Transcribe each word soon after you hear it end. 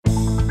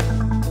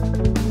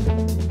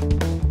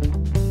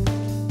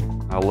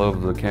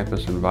love the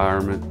campus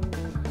environment.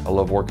 I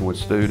love working with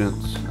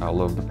students. I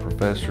love the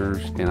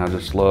professors, and I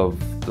just love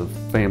the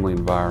family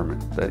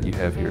environment that you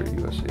have here at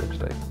USC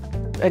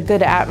Upstate. A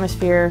good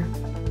atmosphere,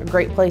 a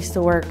great place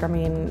to work. I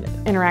mean,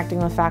 interacting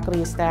with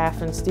faculty,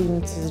 staff, and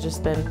students has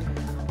just been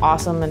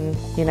awesome, and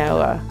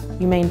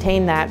you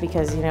maintain that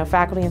because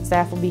faculty and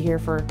staff will be here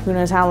for who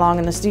knows how long,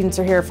 and the students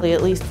are here for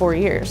at least 4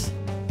 years.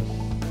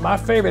 My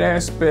favorite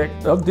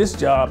aspect of this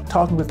job,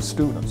 talking with the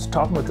students,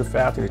 talking with the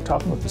faculty,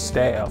 talking with the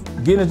staff,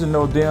 getting to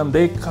know them.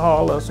 They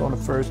call us on a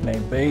first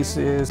name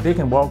basis. They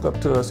can walk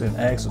up to us and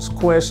ask us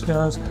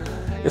questions.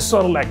 It's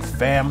sort of like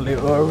family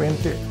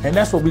oriented, and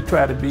that's what we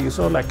try to be,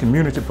 sort of like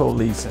community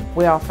policing.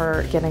 We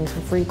offer getting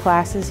some free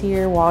classes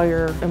here while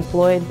you're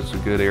employed. It's a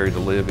good area to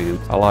live in.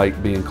 I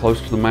like being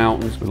close to the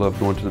mountains. We love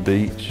going to the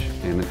beach,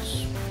 and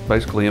it's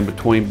basically in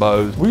between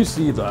both. We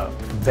receive a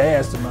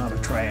vast amount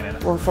of training.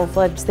 We're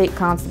full-fledged state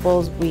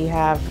constables. We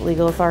have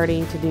legal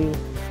authority to do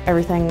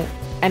everything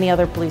any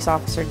other police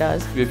officer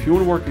does. If you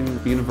want to work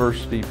in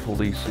university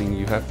policing,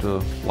 you have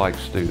to like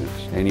students,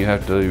 and you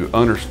have to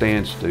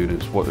understand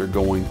students, what they're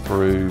going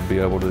through, be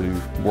able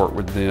to work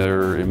with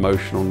their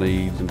emotional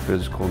needs and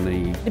physical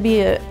needs. To be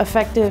an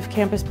effective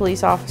campus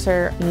police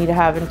officer, you need to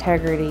have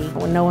integrity.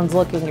 When no one's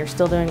looking, you're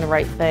still doing the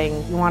right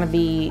thing. You want to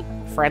be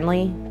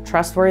friendly,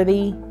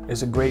 trustworthy.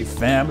 It's a great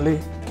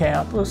family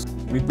campus.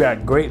 We've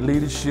got great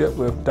leadership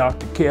with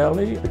Dr.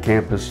 Kelly. The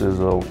campus is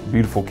a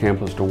beautiful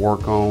campus to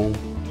work on.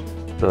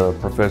 The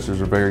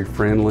professors are very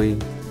friendly.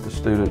 The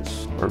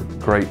students are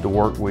great to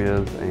work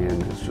with,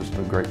 and it's just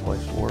a great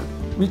place to work.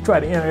 We try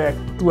to interact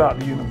throughout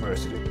the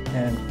university,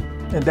 and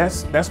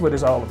that's what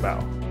it's all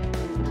about.